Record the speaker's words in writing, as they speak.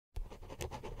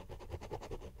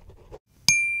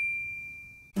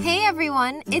Hey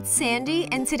everyone, it's Sandy,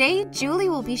 and today Julie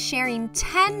will be sharing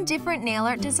 10 different nail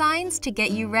art designs to get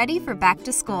you ready for back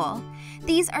to school.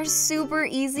 These are super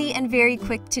easy and very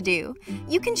quick to do.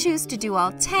 You can choose to do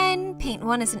all 10, paint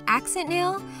one as an accent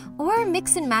nail, or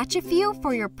mix and match a few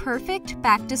for your perfect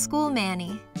back to school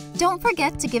mani. Don't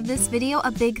forget to give this video a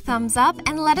big thumbs up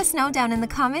and let us know down in the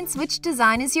comments which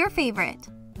design is your favorite.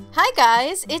 Hi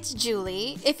guys, it's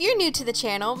Julie. If you're new to the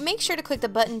channel, make sure to click the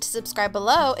button to subscribe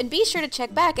below and be sure to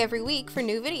check back every week for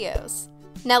new videos.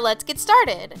 Now let's get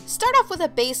started. Start off with a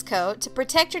base coat to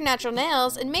protect your natural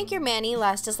nails and make your mani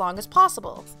last as long as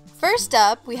possible. First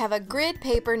up, we have a grid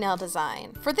paper nail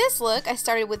design. For this look, I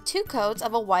started with 2 coats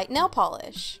of a white nail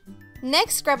polish.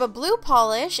 Next, grab a blue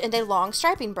polish and a long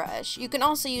striping brush. You can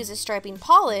also use a striping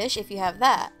polish if you have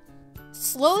that.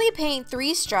 Slowly paint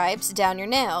 3 stripes down your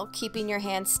nail, keeping your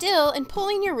hand still and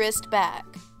pulling your wrist back.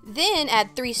 Then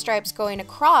add 3 stripes going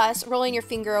across, rolling your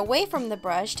finger away from the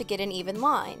brush to get an even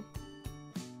line.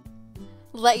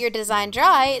 Let your design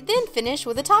dry, then finish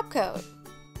with a top coat.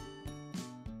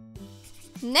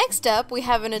 Next up, we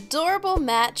have an adorable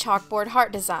matte chalkboard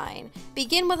heart design.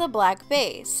 Begin with a black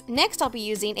base. Next, I'll be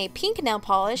using a pink nail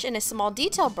polish and a small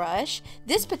detail brush.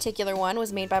 This particular one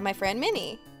was made by my friend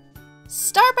Minnie.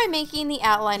 Start by making the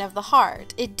outline of the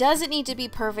heart. It doesn't need to be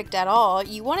perfect at all.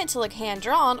 You want it to look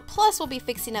hand-drawn, plus we'll be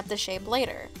fixing up the shape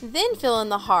later. Then fill in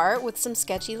the heart with some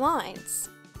sketchy lines.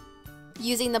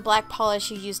 Using the black polish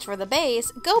you used for the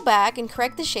base, go back and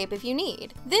correct the shape if you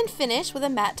need. Then finish with a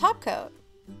matte top coat.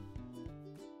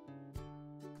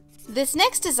 This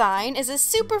next design is a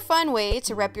super fun way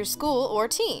to rep your school or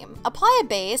team. Apply a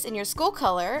base in your school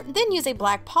color, then use a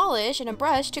black polish and a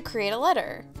brush to create a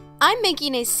letter. I'm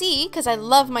making a C because I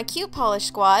love my cutepolish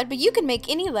squad, but you can make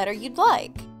any letter you'd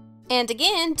like. And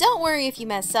again, don't worry if you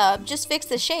mess up, just fix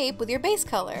the shape with your base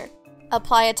color.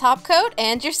 Apply a top coat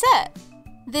and you're set!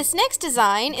 This next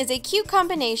design is a cute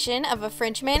combination of a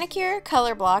French manicure,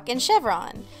 color block, and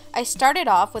chevron. I started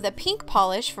off with a pink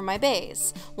polish for my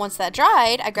base. Once that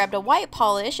dried, I grabbed a white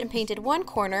polish and painted one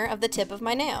corner of the tip of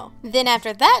my nail. Then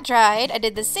after that dried, I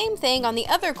did the same thing on the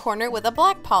other corner with a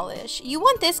black polish. You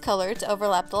want this color to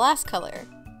overlap the last color.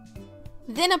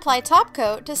 Then apply top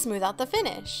coat to smooth out the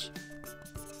finish.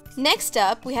 Next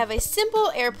up, we have a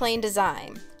simple airplane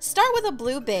design. Start with a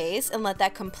blue base and let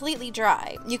that completely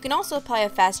dry. You can also apply a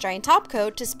fast drying top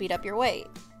coat to speed up your weight.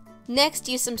 Next,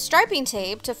 use some striping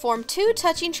tape to form 2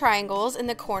 touching triangles in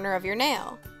the corner of your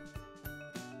nail.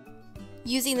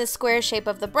 Using the square shape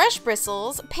of the brush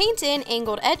bristles, paint in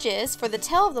angled edges for the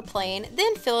tail of the plane,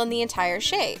 then fill in the entire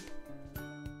shape.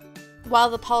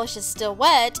 While the polish is still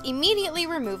wet, immediately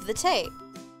remove the tape.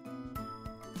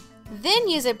 Then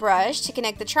use a brush to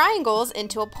connect the triangles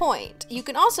into a point. You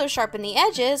can also sharpen the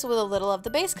edges with a little of the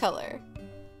base color.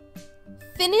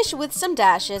 Finish with some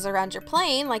dashes around your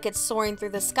plane like it's soaring through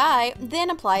the sky, then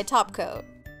apply a top coat.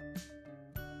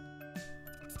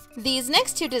 These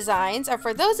next 2 designs are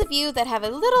for those of you that have a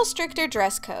little stricter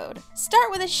dress code. Start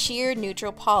with a sheer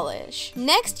neutral polish.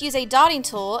 Next, use a dotting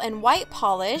tool and white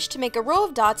polish to make a row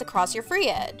of dots across your free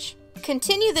edge.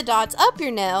 Continue the dots up your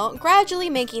nail, gradually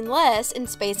making less and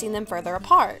spacing them further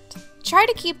apart. Try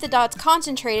to keep the dots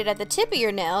concentrated at the tip of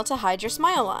your nail to hide your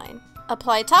smile line.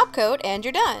 Apply top coat and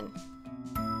you're done.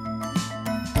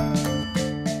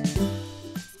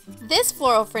 This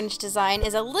floral fringe design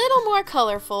is a little more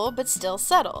colorful but still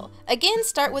subtle. Again,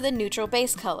 start with a neutral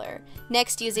base color.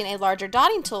 Next, using a larger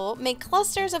dotting tool, make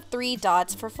clusters of 3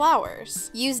 dots for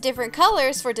flowers. Use different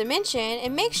colors for dimension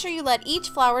and make sure you let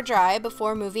each flower dry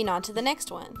before moving on to the next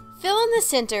one. Fill in the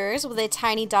centers with a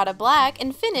tiny dot of black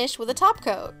and finish with a top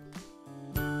coat.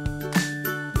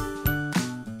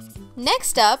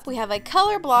 Next up, we have a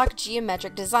color block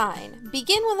geometric design.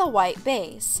 Begin with a white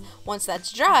base. Once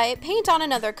that's dry, paint on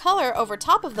another color over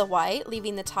top of the white,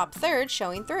 leaving the top third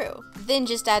showing through. Then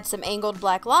just add some angled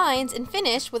black lines and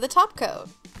finish with a top coat.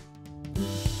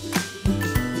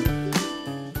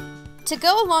 To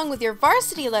go along with your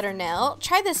varsity letter nail,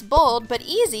 try this bold but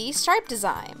easy stripe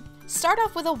design. Start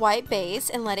off with a white base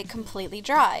and let it completely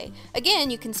dry. Again,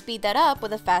 you can speed that up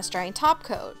with a fast drying top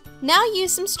coat. Now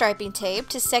use some striping tape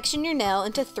to section your nail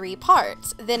into 3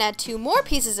 parts, then add 2 more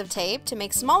pieces of tape to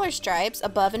make smaller stripes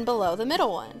above and below the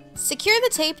middle one. Secure the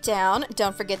tape down,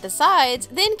 don't forget the sides,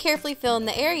 then carefully fill in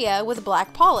the area with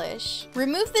black polish.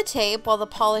 Remove the tape while the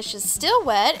polish is still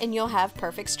wet and you'll have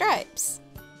perfect stripes.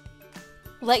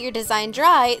 Let your design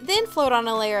dry, then float on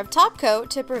a layer of top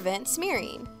coat to prevent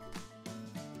smearing.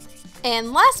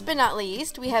 And last but not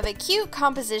least, we have a cute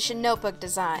composition notebook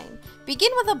design.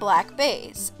 Begin with a black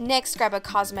base. Next, grab a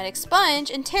cosmetic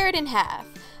sponge and tear it in half.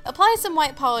 Apply some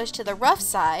white polish to the rough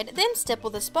side, then stipple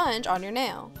the sponge on your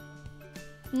nail.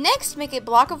 Next, make a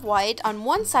block of white on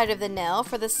one side of the nail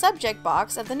for the subject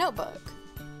box of the notebook.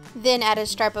 Then add a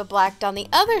stripe of black down the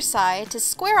other side to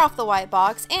square off the white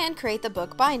box and create the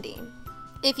book binding.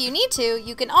 If you need to,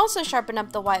 you can also sharpen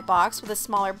up the white box with a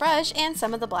smaller brush and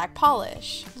some of the black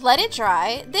polish. Let it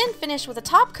dry, then finish with a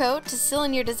top coat to seal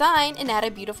in your design and add a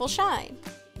beautiful shine.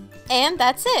 And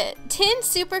that's it! 10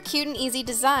 super cute and easy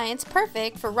designs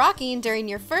perfect for rocking during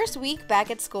your first week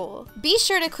back at school. Be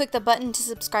sure to click the button to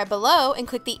subscribe below and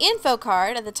click the info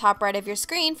card at the top right of your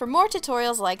screen for more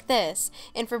tutorials like this.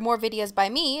 And for more videos by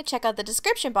me, check out the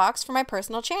description box for my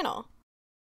personal channel.